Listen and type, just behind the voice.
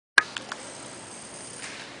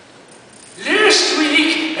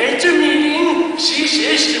she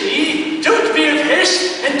says to me, don't be a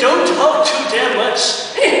pest and don't talk too damn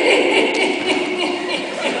much.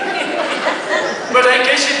 But I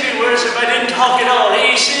guess it'd be worse if I didn't talk at all,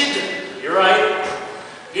 eh, Sid? You're right.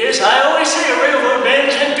 Yes, I always say a railroad man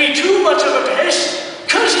can't be too much of a pest,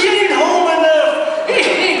 'cause he ain't home enough.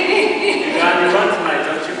 You got me run tonight,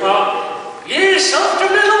 don't you, Pop? Yes, after a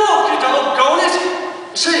little walk, you doggone it.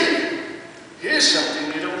 Say, here's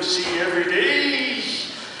something you don't see every day.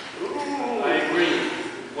 Ooh. I agree.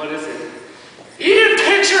 What is it? Eat a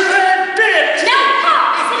petrified bat! No,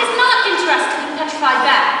 Pop! It is not interested in petrified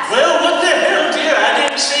bats. Well, what the hell, dear? I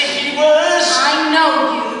didn't say he was. I know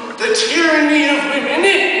you. The tyranny of women.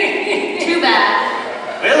 Too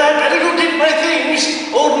bad. Well, I better go get my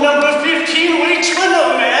things. Old number 15 waits for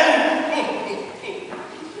no man.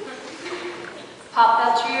 Pop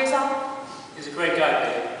Belcher years old? He's a great guy,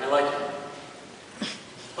 babe. I like him.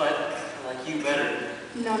 But I like you better.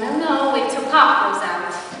 No, no, no. Wait till Pop goes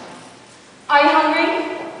out. Are you hungry?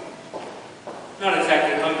 Not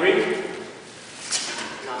exactly hungry.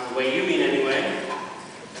 Not the way you mean, anyway.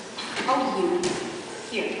 Oh, you.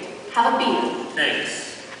 Here, have a beer. Thanks.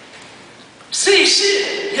 See,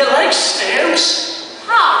 Sid, you like stamps?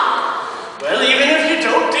 Pop! Well, even if you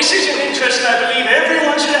don't, this is an interest I believe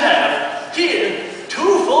everyone should have. Here,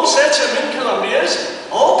 2 full sets of Mint Columbias,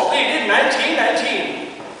 all plated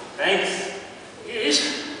 1919. Thanks. Yes.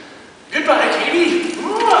 Goodbye, Katie.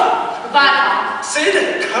 Mwah. Goodbye, Pop.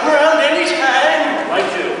 Sid, come around anytime. I'd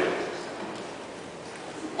like to.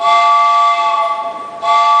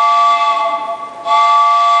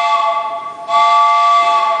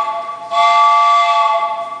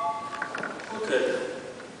 Well, good.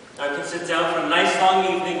 I can sit down for a nice long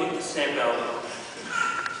evening with the stamp album.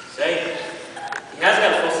 Say, he has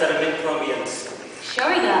got a full set of Mint Columbians.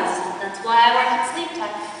 Sure he does. That's why I work at Sleep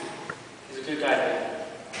Tech. He's a good guy, babe.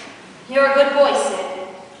 You're a good boy, Sid.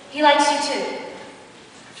 He likes you too.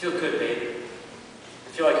 I feel good, babe.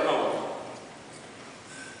 I feel like home.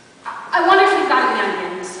 I wonder if you've got any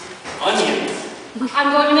onions. Onions?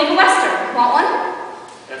 I'm going to make a Western. Want one?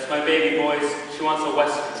 That's my baby, boys. She wants a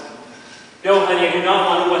Western. No, honey, I do not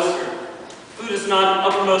want a Western. Food is not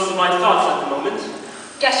uppermost in my thoughts at the moment.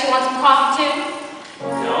 Guess you want some coffee too?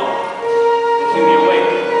 No. It'll keep me awake.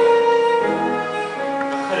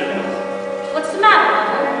 Now cut it out. What's the matter,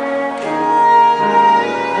 Mother?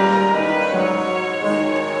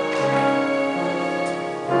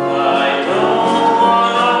 I don't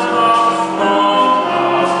wanna talk small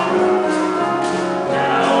talk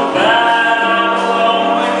now that I'm alone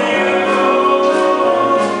with you.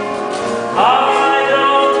 I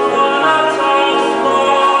don't wanna talk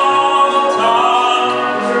small talk.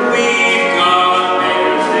 We've got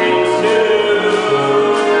bigger things to do.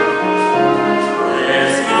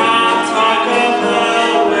 Let's not talk of the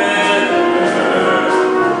weather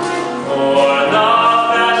or the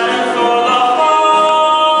fashions or the fall.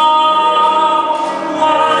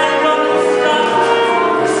 Why don't we stop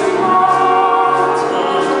small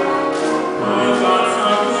talk? I've got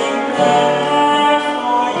something better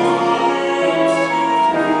for you to do.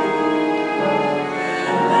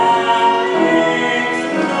 That is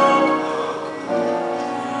not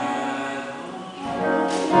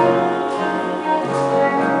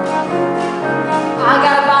I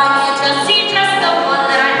gotta buy me a Chelsea dress. The one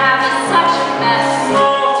that I have is such a mess.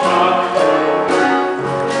 small talk.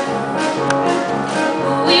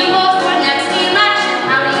 We both for next election.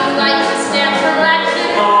 How do you like the stamp collection?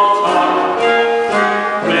 Small talk.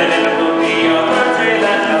 Read in a book the other day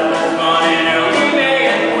that Helen's gone in early May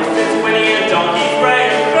and horses whinny and donkeys bray.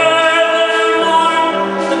 And furthermore,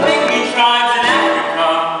 the pygmy tribes in Africa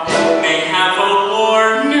may have a war.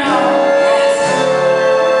 No. Yes.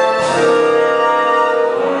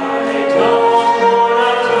 I don't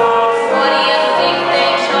wanna talk What do you think they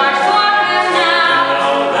charge for him now?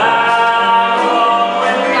 now that I'm alone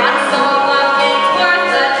with you. Not so much, it's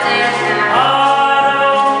worth a dance now. I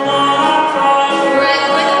don't wanna talk. Red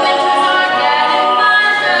with winters are getting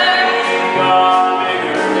wiser, We've got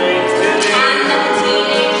bigger things to do. and the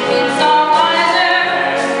teenage kids are wiser.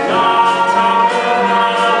 Not talk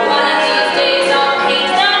about One of these days I'll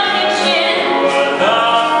paint a picture. for the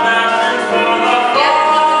fashions for the Guess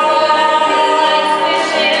fall. what I feel like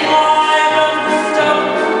switching? Why don't we stop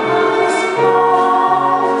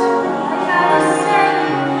I gotta say,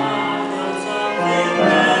 for something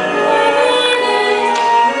better?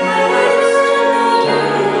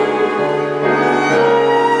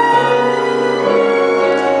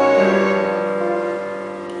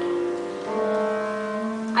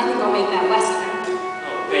 I think I'll make that Western.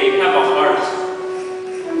 Oh, babe, have a heart.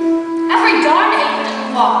 Every darn acre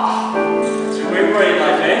you walk. It's a great brain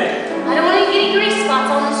life, eh? I I don't want any getting grease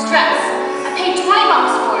spots on this dress. I paid $20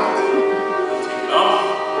 for it. Take it off.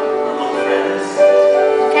 We're among friends.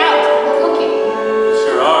 Look out, I'm looking.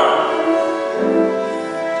 Sure are.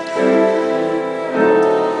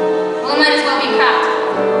 Well, I might as well be practical.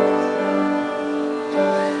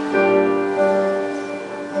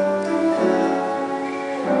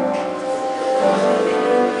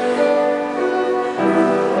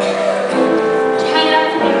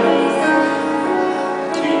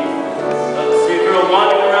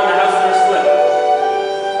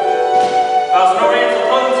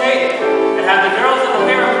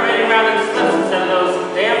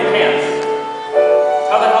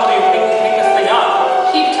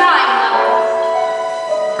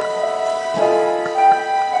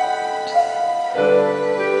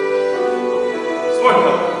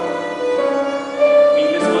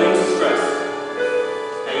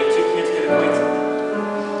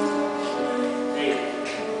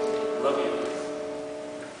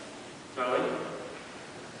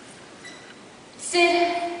 Sid,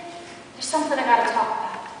 there's something I gotta talk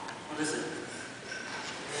about. What is it?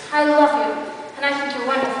 I love you, and I think you're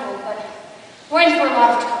wonderful, but we're in for a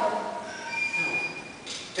lot of trouble. No.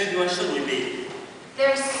 Maybe why shouldn't we be?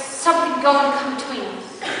 There's something going to come between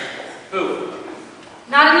us. Who?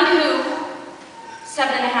 Not any who.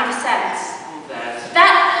 7.5 cents. Oh, that.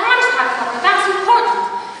 That contract cover, that's important.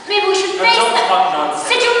 Maybe we should face Don't that. talk nonsense.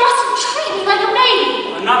 Sid, you mustn't treat me like a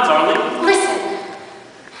baby. I'm not, darling. Listen,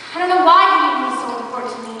 I don't know why you need me so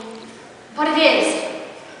important to me, but it is.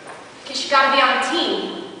 Guess you gotta be on a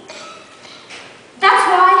team. That's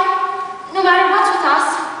why, no matter what's with us,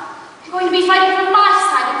 you're going to be fighting for my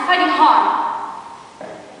side and fighting hard.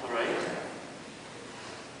 All right.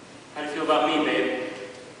 How do you feel about me, babe?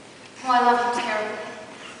 Oh, I love you terribly.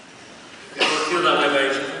 I don't feel that way about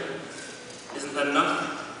each other. Isn't that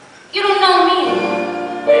enough? You don't know me.